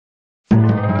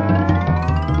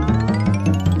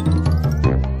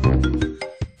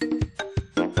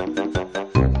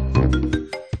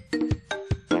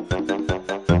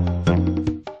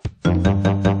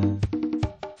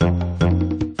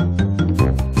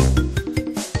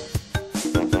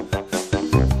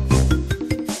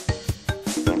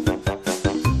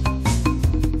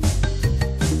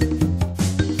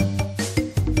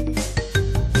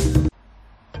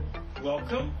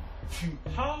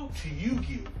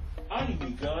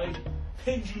anime guide,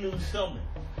 Pendulum Summon.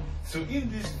 So in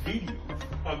this video,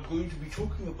 I'm going to be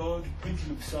talking about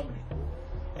pendulum summoning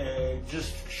and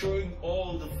just showing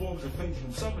all the forms of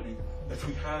pendulum summoning that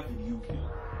we have in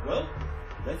Yu-Gi-Oh! Well,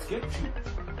 let's get to it.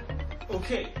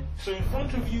 Okay, so in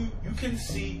front of you, you can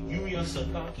see Yuya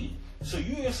Sakaki. So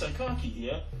Yuya Sakaki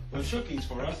here will showcase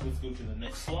for us. Let's go to the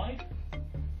next slide.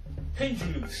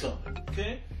 Pendulum summon,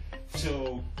 okay?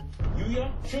 So Yuya,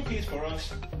 showcase for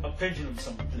us a pendulum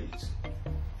summon, please.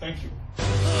 Thank you.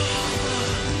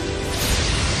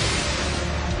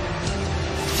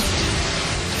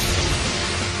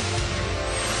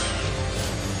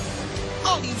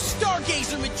 All you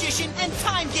Stargazer Magician and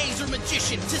Time Gazer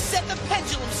Magician, to set the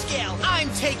pendulum scale, I'm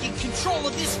taking control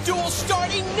of this duel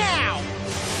starting now!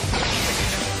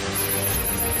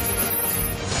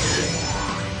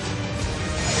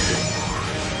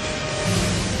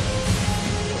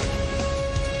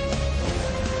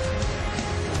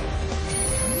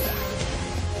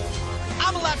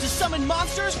 I'm allowed to summon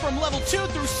monsters from level 2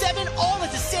 through 7 all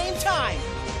at the same time.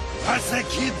 What's that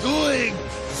kid doing?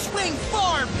 Swing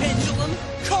far, Pendulum!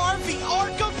 Carve the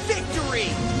arc of victory!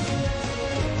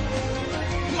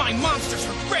 My monsters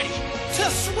are ready to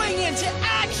swing into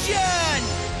action!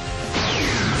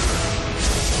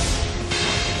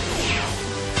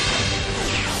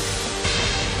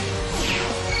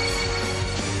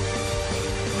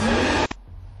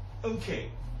 Okay,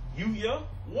 Yuya,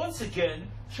 once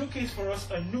again, showcase for us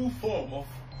a new form of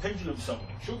pendulum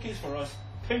summoning. Showcase for us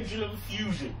pendulum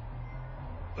fusion,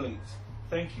 please.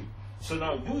 Thank you. So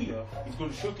now Yuya is going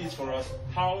to showcase for us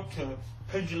how to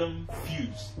pendulum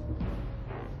fuse.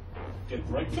 Get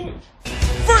right to it.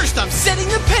 First, I'm setting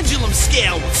the pendulum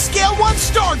scale with Scale 1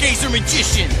 Stargazer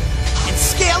Magician and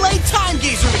Scale 8 Time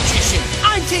Gazer Magician.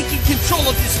 I'm taking control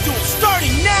of this duel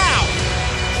starting now!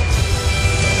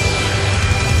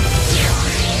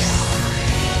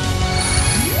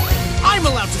 I'm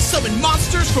allowed to summon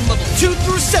monsters from level 2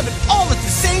 through 7 all at the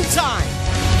same time.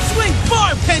 Swing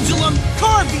far, Pendulum!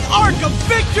 Carve the arc of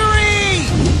victory!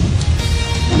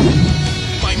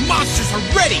 My monsters are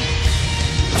ready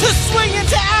to swing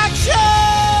into action!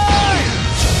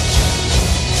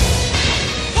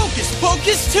 Hocus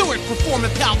Pocus to it, Perform a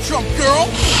Pal Trump Girl!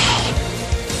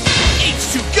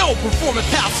 H2Go, Perform a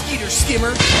Pal Skeeter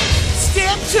Skimmer!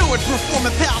 Stamp to it, Perform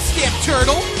a Pal Stamp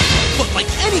Turtle! But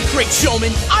like any great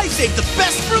showman, I saved the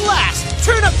best for last!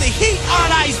 Turn up the heat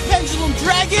on Ice Pendulum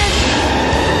Dragon!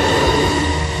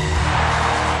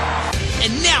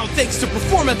 And now, thanks to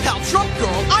Perform a Pal Trump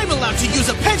Girl, I'm allowed to use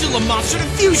a pendulum monster to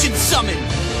fusion summon!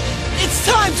 It's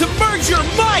time to merge your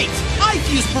might! I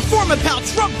fuse Perform a Pal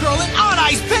Trump Girl and Odd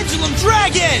Ice Pendulum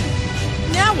Dragon!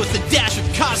 Now with a dash of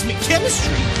cosmic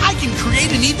chemistry, I can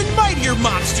create an even mightier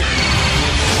monster!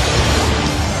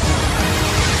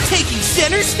 Taking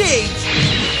center stage,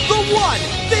 the one,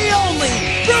 the only,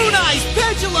 Brune Ice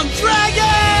Pendulum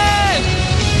Dragon!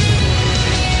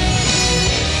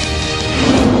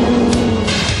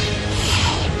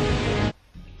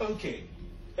 Okay,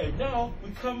 and now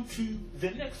we come to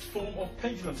the next form of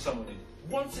pendulum summoning.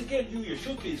 Once again, Yuya,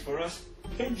 showcase for us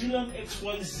Pendulum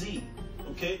XYZ.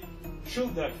 Okay, show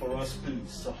that for us, please.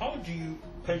 So how do you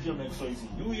pendulum XYZ?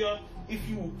 Yuya, if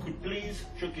you could please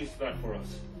showcase that for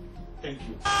us. Thank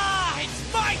you.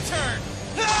 It's my turn!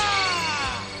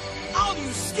 I'll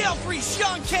use Scale 3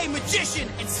 Xiangke Magician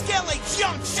and Scale 8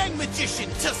 Xiangsheng Magician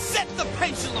to set the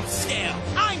pendulum scale.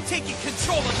 I'm taking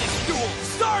control of this duel,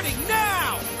 starting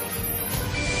now!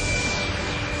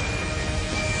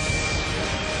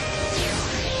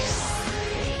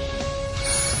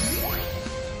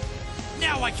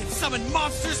 Now I can summon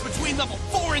monsters between level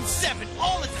 4 and 7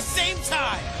 all at the same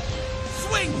time.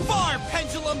 Swing far,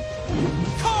 Pendulum!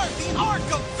 Carve the arc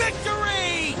of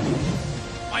victory!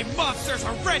 My monsters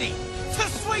are ready to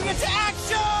swing into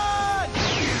action!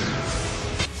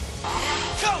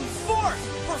 Come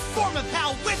forth, Perform a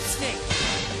Pal Whip Snake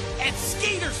and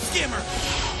Skeeter Skimmer!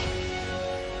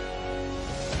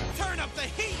 Turn up the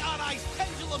heat on Ice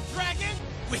Pendulum Dragon!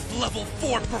 With level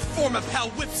 4 Perform a Pal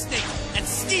Whip Snake and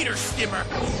Skeeter Skimmer,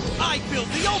 I build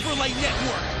the overlay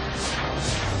network!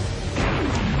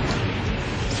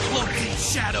 Cloaked in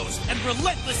shadows and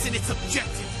relentless in its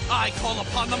objective, I call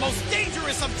upon the most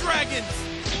dangerous of dragons!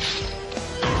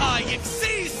 I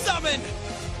Xyz summon!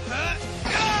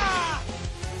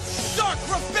 Dark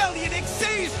Rebellion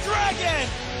Xyz Dragon!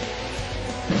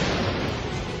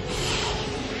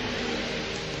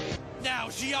 Now,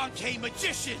 Xiangke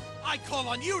Magician, I call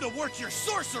on you to work your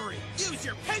sorcery! Use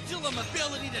your pendulum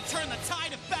ability to turn the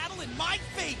tide of battle in my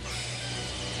favor!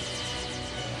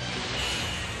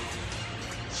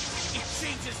 It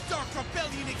changes Dark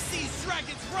Rebellion Xyz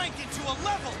Dragon's rank into a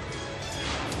level!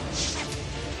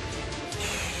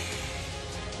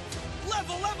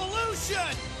 level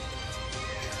evolution!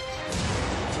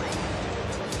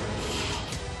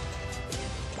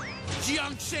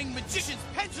 Jiangsheng Magician's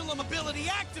Pendulum ability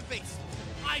activates!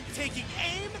 I'm taking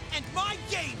aim and my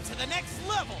game to the next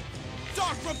level!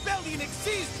 Dark Rebellion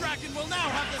Xyz Dragon will now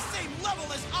have the same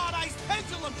level as Odd Eye's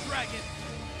Pendulum Dragon!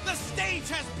 The stage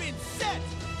has been set!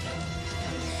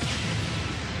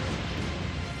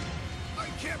 I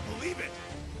can't believe it!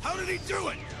 How did he do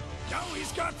it? Now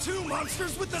he's got two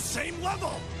monsters with the same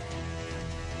level!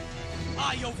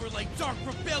 I overlay Dark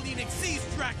Rebellion Xyz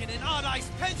Dragon and Odd Eye's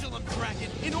Pendulum Dragon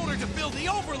in order to build the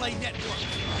overlay network!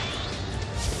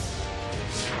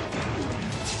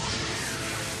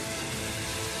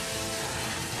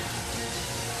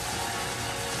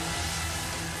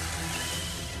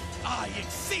 I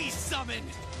Xyz summon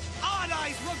Odd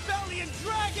Eye's Rebellion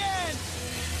Dragon!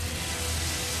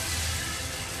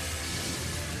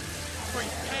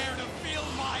 Prepare to feel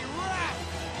my wrath!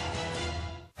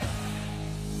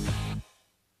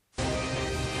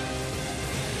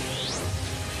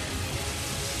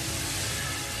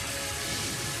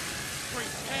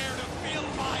 Prepare to feel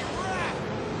my wrath!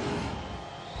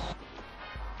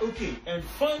 Okay, and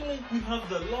finally we have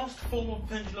the last form of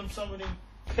pendulum summoning,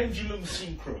 Pendulum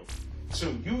Synchro.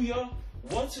 So Yuya,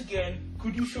 once again,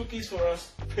 could you showcase for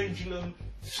us Pendulum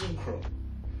Synchro?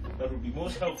 That would be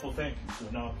most helpful, thank you.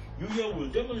 So now Yuya will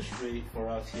demonstrate for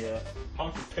us here how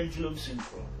to Pendulum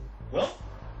Synchro. Well,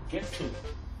 get to it.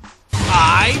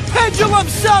 I Pendulum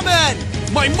Summon!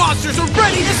 My monsters are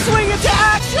ready to swing into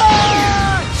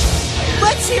action!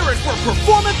 Let's hear it for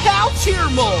Performance Pal Cheer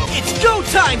Mole! It's go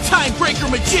time, Timebreaker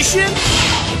Magician!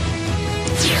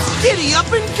 Giddy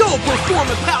up and go,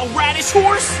 Performance Pal Radish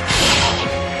Horse!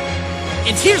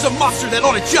 And here's a monster that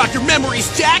ought to jog your memories,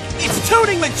 Jack! It's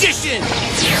Tuning Magician!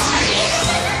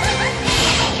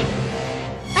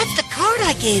 That's the card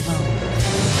I gave him.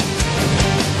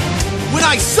 When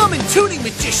I summon Tuning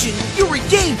Magician, you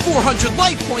regain 400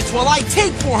 life points while I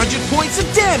take 400 points of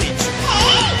damage!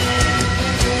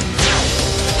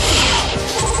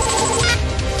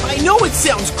 I know it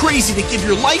sounds crazy to give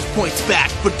your life points back,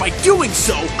 but by doing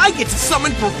so, I get to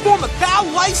summon Performance Pal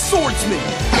Life Swordsman!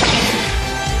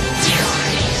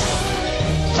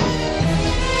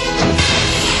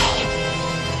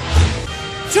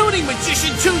 Tuning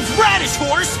Magician tunes Radish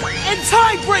Horse and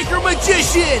Timebreaker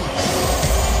Magician!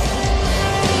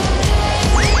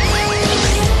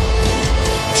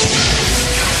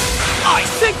 I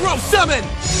Synchro Summon!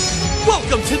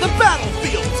 Welcome to the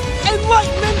battlefield,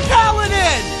 Enlightenment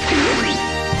Paladin!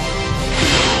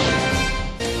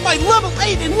 My level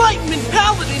 8 Enlightenment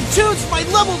Paladin tunes my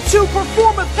level 2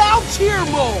 Performance Pal Cheer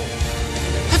Mole!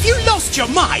 Have you lost your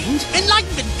mind?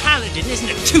 Enlightenment Paladin isn't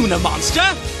a tuna monster.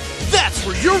 That's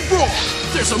where you're wrong!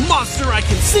 There's a monster I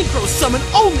can Synchro Summon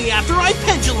only after I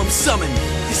Pendulum Summon!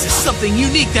 This is something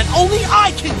unique that only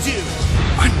I can do!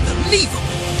 Unbelievable.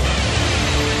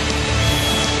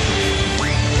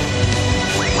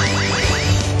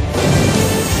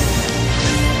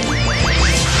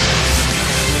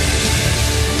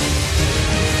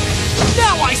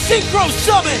 Now I Synchro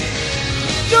Summon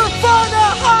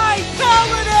Nirvana High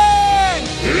Paladin!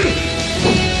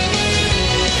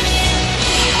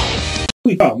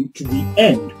 We come to the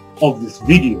end of this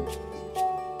video.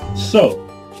 So,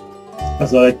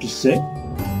 as I like to say,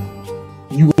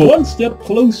 you are one step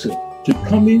closer to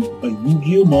becoming a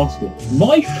Yu-Gi-Oh! Master.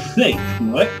 My fate,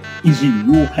 right, is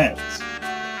in your hands.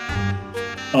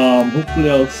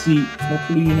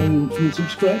 Hopefully you'll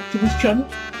subscribe to this channel.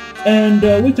 And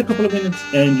wait a couple of minutes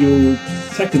and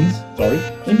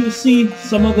and you'll see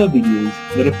some other videos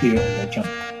that appear on my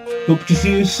channel. Hope to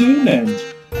see you soon, and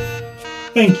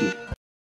thank you.